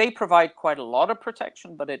they provide quite a lot of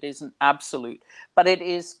protection, but it isn't absolute. But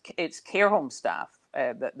it's care home staff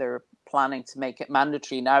that they're planning to make it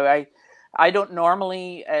mandatory. Now, I don't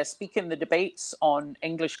normally speak in the debates on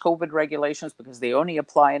English COVID regulations because they only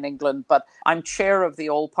apply in England, but I'm chair of the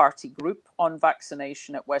all-party group on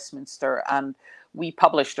vaccination at Westminster, and we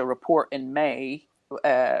published a report in May,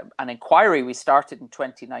 an inquiry we started in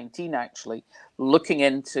 2019 actually, looking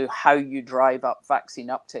into how you drive up vaccine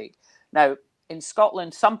uptake. Now, in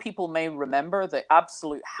Scotland, some people may remember the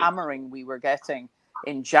absolute hammering we were getting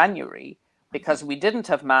in January because we didn't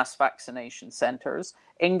have mass vaccination centres.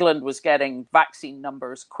 England was getting vaccine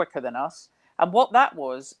numbers quicker than us. And what that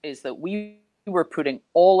was is that we were putting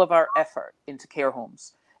all of our effort into care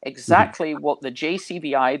homes. Exactly what the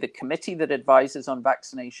JCVI, the committee that advises on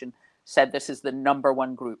vaccination, said this is the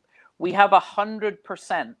 #1 group. We have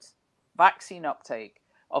 100% vaccine uptake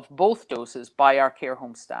of both doses by our care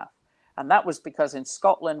home staff. And that was because in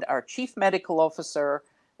Scotland, our chief medical officer,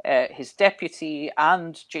 his deputy,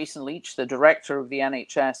 and Jason Leach, the director of the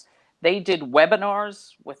NHS, they did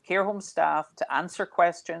webinars with care home staff to answer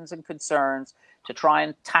questions and concerns, to try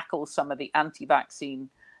and tackle some of the anti-vaccine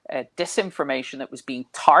disinformation that was being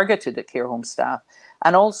targeted at care home staff.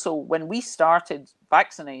 And also, when we started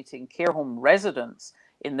vaccinating care home residents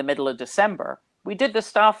in the middle of December, we did the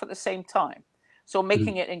staff at the same time. So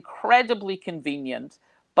making it incredibly convenient,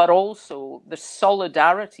 but also the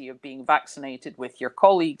solidarity of being vaccinated with your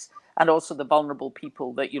colleagues and also the vulnerable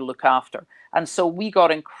people that you look after. And so we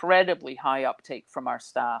got incredibly high uptake from our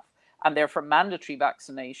staff, and therefore mandatory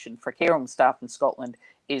vaccination for care home staff in Scotland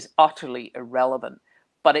is utterly irrelevant.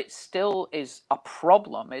 But it still is a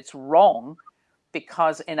problem. It's wrong,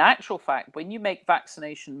 because in actual fact, when you make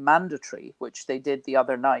vaccination mandatory, which they did the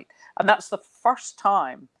other night, and that's the first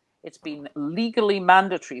time it's been legally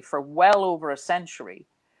mandatory for well over a century,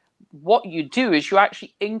 what you do is you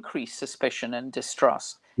actually increase suspicion and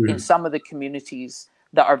distrust in some of the communities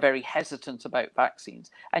that are very hesitant about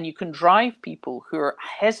vaccines. And you can drive people who are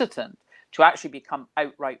hesitant to actually become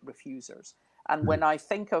outright refusers. And when I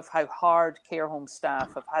think of how hard care home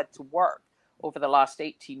staff have had to work over the last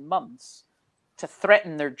 18 months, to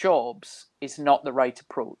threaten their jobs is not the right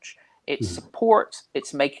approach. It's support,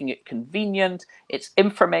 it's making it convenient, it's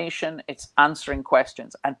information, it's answering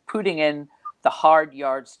questions and putting in the hard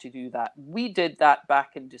yards to do that. We did that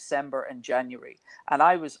back in December and January. And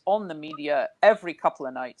I was on the media every couple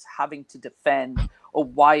of nights having to defend, oh,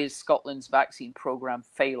 why is Scotland's vaccine programme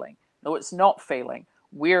failing? No, it's not failing.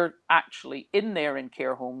 We're actually in there in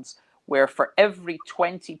care homes where for every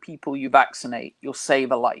 20 people you vaccinate, you'll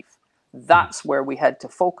save a life. That's where we had to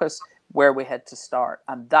focus, where we had to start.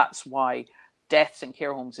 And that's why deaths in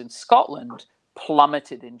care homes in Scotland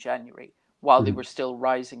plummeted in January while they were still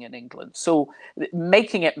rising in England. So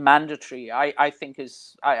making it mandatory, I think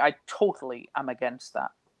I totally am against that.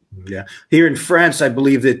 Yeah, here in France, I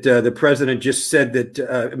believe that the president just said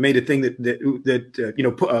that made a thing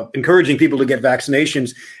that encouraging people to get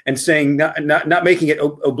vaccinations and saying not making it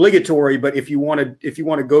obligatory, but if you want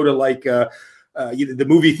to go to like the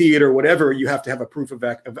movie theater or whatever, you have to have a proof of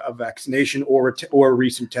vaccination or a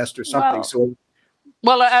recent test or something.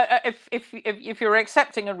 Well, if you're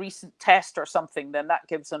accepting a recent test or something, then that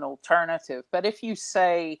gives an alternative. But if you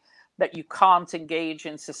say that you can't engage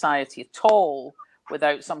in society at all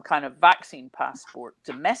without some kind of vaccine passport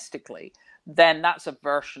domestically, then that's a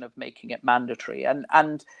version of making it mandatory. And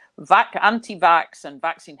anti-vax and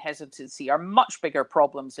vaccine hesitancy are much bigger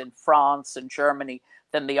problems in France and Germany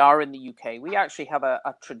than they are in the UK. We actually have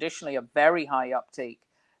traditionally a very high uptake.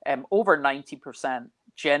 Over 90%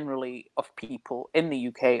 generally of people in the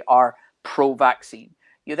UK are pro-vaccine.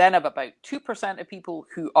 You then have about 2% of people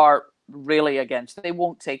who are really against. They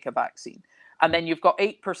won't take a vaccine. And then you've got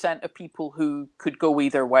 8% of people who could go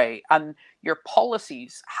either way. And your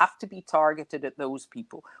policies have to be targeted at those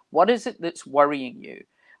people. What is it that's worrying you?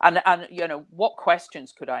 And what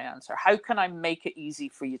questions could I answer? How can I make it easy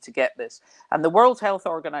for you to get this? And the World Health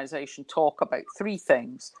Organization talk about three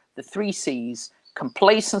things, the three C's: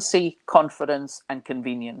 complacency, confidence, and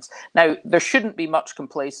convenience. Now, there shouldn't be much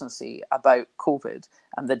complacency about COVID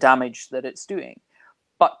and the damage that it's doing.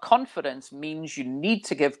 But confidence means you need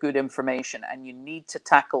to give good information and you need to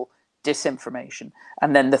tackle disinformation.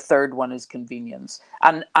 And then the third one is convenience.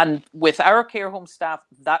 And with our care home staff,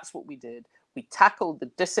 that's what we did. We tackled the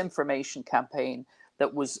disinformation campaign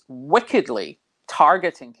that was wickedly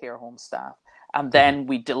targeting care home staff. And then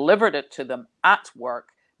we delivered it to them at work,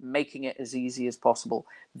 making it as easy as possible.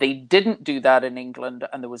 They didn't do that in England.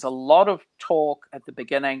 And there was a lot of talk at the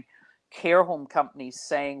beginning, care home companies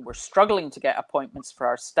saying we're struggling to get appointments for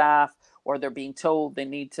our staff, or they're being told they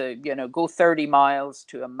need to, go 30 miles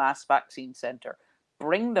to a mass vaccine center.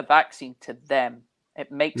 Bring the vaccine to them.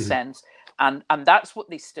 It makes sense. And that's what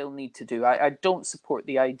they still need to do. I don't support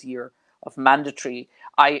the idea of mandatory.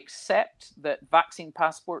 I accept that vaccine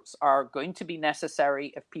passports are going to be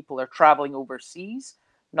necessary if people are traveling overseas.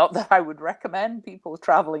 Not that I would recommend people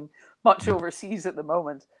traveling much overseas at the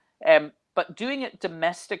moment. But doing it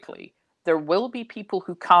domestically, there will be people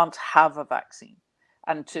who can't have a vaccine.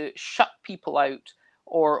 And to shut people out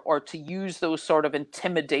or to use those sort of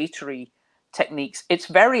intimidatory techniques, it's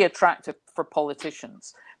very attractive for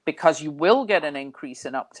politicians because you will get an increase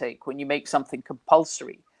in uptake when you make something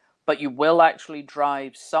compulsory, but you will actually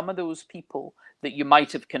drive some of those people that you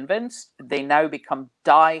might have convinced, they now become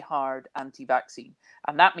die-hard anti-vaccine.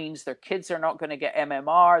 And that means their kids are not going to get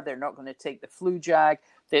MMR, they're not going to take the flu jab,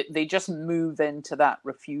 they just move into that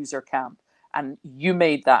refuser camp. And you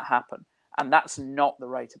made that happen. And that's not the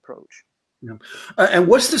right approach. Yeah. And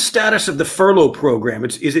what's the status of the furlough program?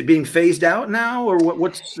 Is it being phased out now, or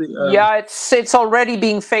what's the? Yeah, it's already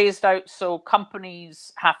being phased out. So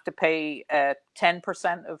companies have to pay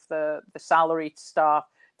 10% of the salaried staff.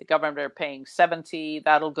 The government are paying 70%.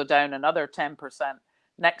 That'll go down another 10%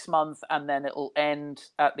 next month, and then it'll end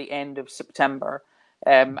at the end of September.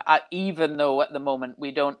 even though at the moment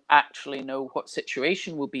we don't actually know what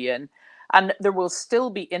situation we'll be in. And there will still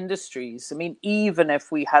be industries. I mean, even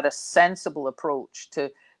if we had a sensible approach to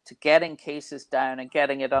getting cases down and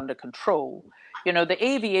getting it under control, you know, the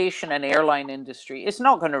aviation and airline industry is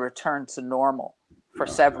not going to return to normal for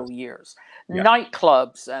several years. Yeah.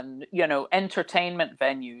 Nightclubs and, you know, entertainment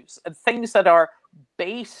venues, and things that are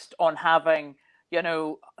based on having, you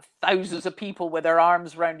know, thousands of people with their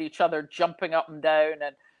arms around each other, jumping up and down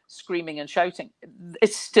and screaming and shouting,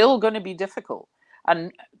 it's still going to be difficult.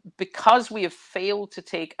 And because we have failed to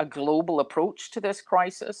take a global approach to this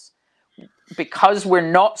crisis, because we're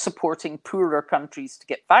not supporting poorer countries to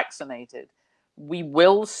get vaccinated, we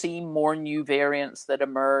will see more new variants that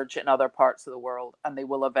emerge in other parts of the world, and they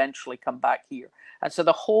will eventually come back here. And so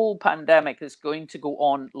the whole pandemic is going to go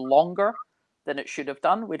on longer than it should have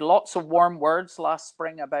done. We had lots of warm words last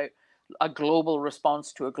spring about a global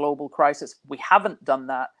response to a global crisis. We haven't done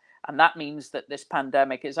that. And that means that this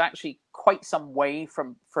pandemic is actually quite some way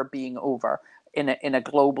from being over in a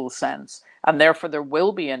global sense. And therefore, there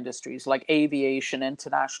will be industries like aviation,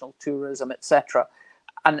 international tourism, etc.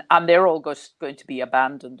 And they're all going to be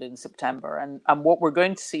abandoned in September. And what we're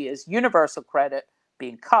going to see is universal credit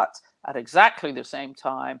being cut at exactly the same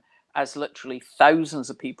time as literally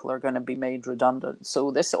thousands of people are going to be made redundant.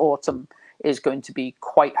 So this autumn is going to be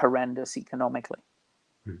quite horrendous economically.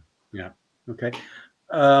 Yeah. Okay.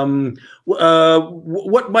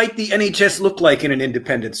 What might the NHS look like in an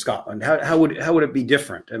independent Scotland? How would it be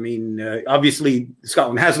different? I mean, obviously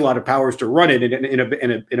Scotland has a lot of powers to run it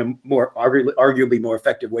in a more arguably more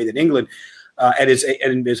effective way than England, and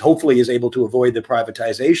is hopefully able to avoid the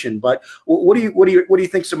privatisation. But what do you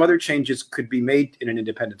think some other changes could be made in an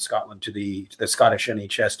independent Scotland to the Scottish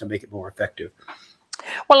NHS to make it more effective?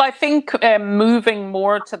 Well, I think moving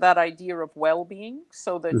more to that idea of well-being,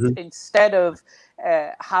 so that instead of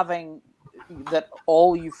having that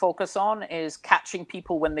all you focus on is catching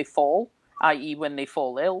people when they fall, i.e. when they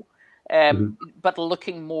fall ill, but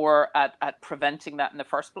looking more at preventing that in the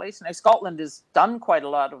first place. Now, Scotland has done quite a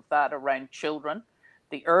lot of that around children.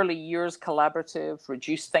 The early years collaborative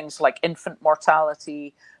reduced things like infant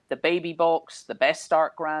mortality, the baby box, the Best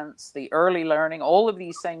Start grants, the early learning. All of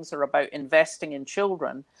these things are about investing in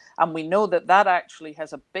children. And we know that that actually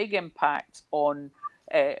has a big impact on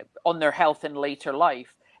their health in later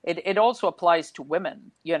life. It also applies to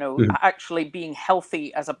women. You know, actually being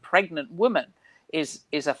healthy as a pregnant woman is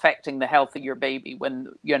affecting the health of your baby when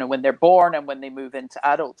they're born and when they move into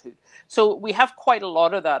adulthood. So we have quite a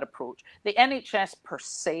lot of that approach. The NHS per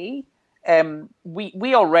se,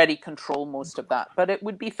 we already control most of that, but it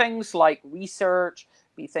would be things like research,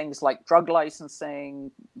 be things like drug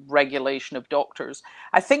licensing, regulation of doctors.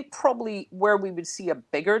 I think probably where we would see a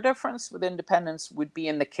bigger difference with independence would be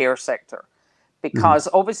in the care sector, because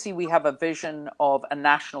obviously we have a vision of a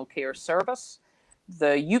national care service.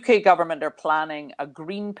 The UK government are planning a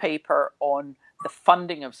green paper on the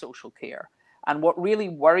funding of social care. And what really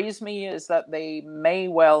worries me is that they may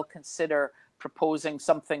well consider proposing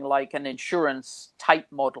something like an insurance type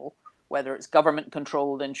model, whether it's government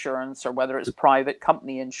controlled insurance or whether it's private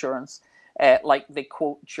company insurance, like they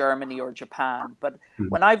quote Germany or Japan. But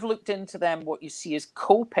when I've looked into them, what you see is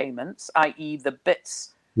co-payments, i.e. the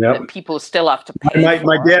bits that people still have to pay.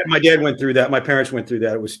 My dad went through that. My parents went through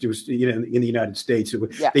that. It was you know, in the United States,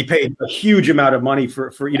 they paid a huge amount of money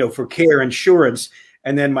for care insurance.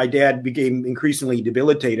 And then my dad became increasingly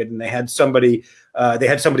debilitated, and they had somebody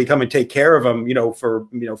come and take care of him, for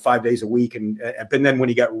 5 days a week. And then when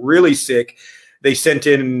he got really sick, they sent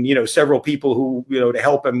in, several people who, to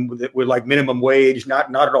help him with like minimum wage,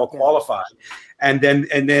 not at all qualified. And then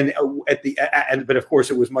but of course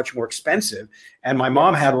it was much more expensive. And my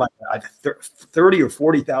mom had like a $30,000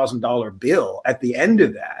 or $40,000 bill at the end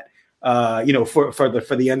of that.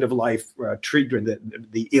 For the end of life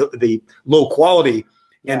treatment, the low quality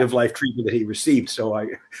end of life treatment that he received. So I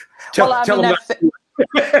tell him that.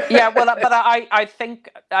 But I think,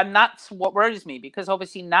 and that's what worries me, because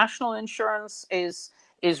obviously national insurance is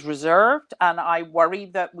reserved, and I worry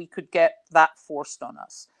that we could get that forced on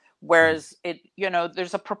us. Whereas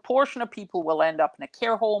there's a proportion of people will end up in a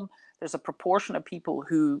care home. There's a proportion of people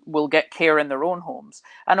who will get care in their own homes.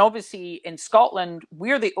 And obviously in Scotland,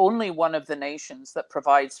 we're the only one of the nations that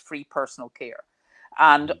provides free personal care.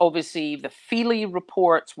 And obviously the Feely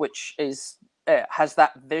report, which has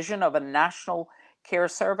that vision of a national care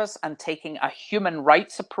service and taking a human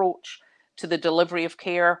rights approach to the delivery of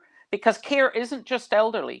care, because care isn't just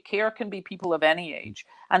elderly. Care can be people of any age.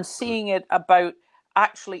 And seeing it about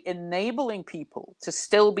actually enabling people to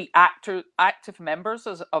still be active members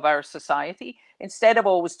of our society, instead of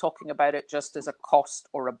always talking about it just as a cost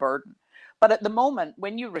or a burden. But at the moment,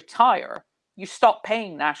 when you retire, you stop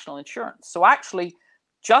paying national insurance. So actually,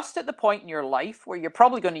 just at the point in your life where you're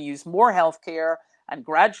probably going to use more healthcare and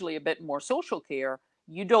gradually a bit more social care,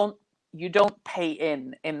 you don't pay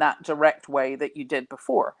in that direct way that you did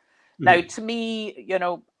before. Mm-hmm. Now, to me,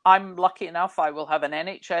 I'm lucky enough, I will have an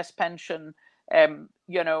NHS pension.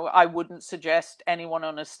 I wouldn't suggest anyone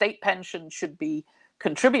on a state pension should be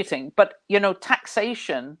contributing, but,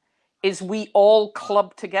 taxation is we all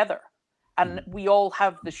club together and we all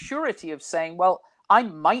have the surety of saying, well, I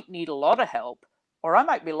might need a lot of help, or I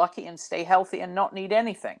might be lucky and stay healthy and not need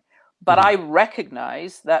anything. But I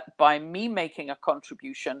recognize that by me making a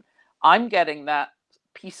contribution, I'm getting that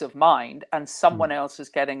peace of mind and someone else is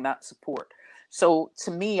getting that support. So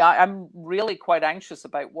to me, I'm really quite anxious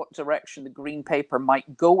about what direction the Green Paper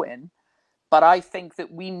might go in. But I think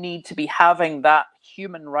that we need to be having that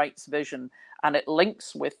human rights vision, and it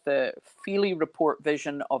links with the Feely report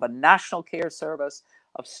vision of a national care service,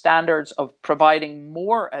 of standards, of providing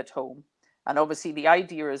more at home. And obviously the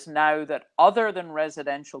idea is now that other than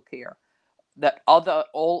residential care, that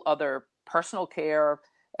all other personal care,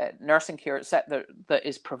 nursing care, etc., that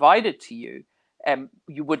is provided to you,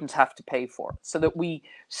 you wouldn't have to pay for, so that we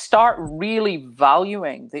start really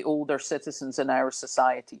valuing the older citizens in our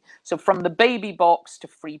society. So from the baby box to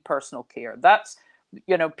free personal care, that's,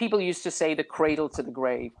 people used to say the cradle to the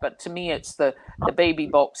grave, but to me it's the baby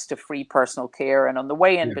box to free personal care, and on the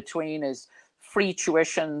way in between is free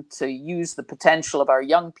tuition to use the potential of our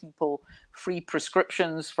young people, free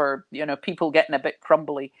prescriptions for people getting a bit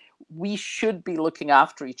crumbly. We should be looking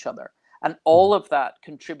after each other. And all of that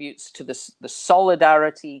contributes to the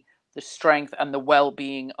solidarity, the strength, and the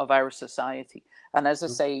well-being of our society. And as I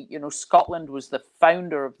say, Scotland was the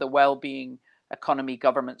founder of the Wellbeing Economy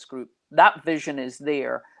Governments Group. That vision is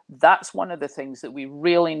there. That's one of the things that we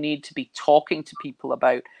really need to be talking to people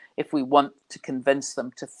about if we want to convince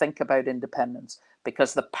them to think about independence,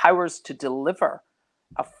 because the powers to deliver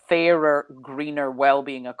a fairer, greener,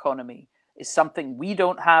 well-being economy is something we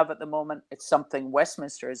don't have at the moment. It's something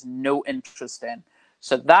Westminster has no interest in.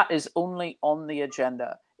 So that is only on the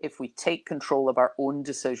agenda if we take control of our own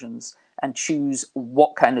decisions and choose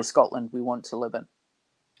what kind of Scotland we want to live in.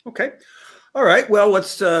 Okay. All right. Well,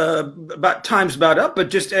 let's time's about up, but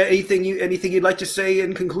just anything you'd like to say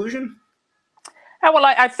in conclusion? Well,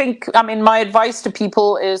 I think, my advice to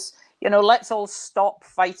people is, let's all stop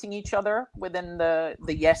fighting each other within the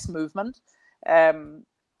Yes movement.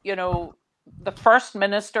 The First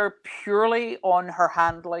Minister, purely on her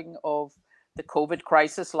handling of the COVID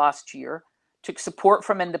crisis last year, took support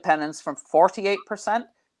from independents from 48%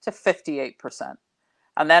 to 58%.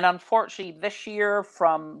 And then, unfortunately, this year,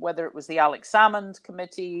 from whether it was the Alex Salmond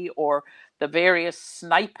Committee or the various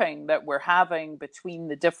sniping that we're having between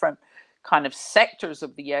the different kind of sectors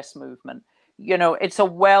of the Yes movement, it's a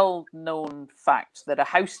well-known fact that a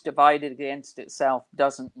house divided against itself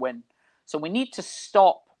doesn't win. So we need to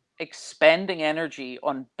stop expending energy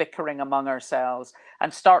on bickering among ourselves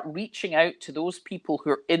and start reaching out to those people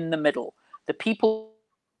who are in the middle, the people.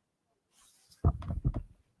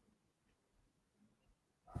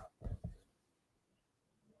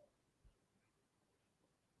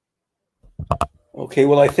 Okay,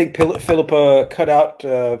 well, I think Philippa cut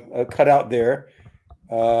out there.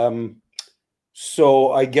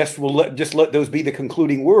 So I guess we'll let those be the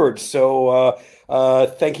concluding words. So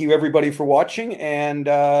thank you everybody for watching, and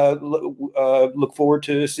look forward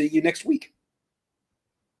to seeing you next week.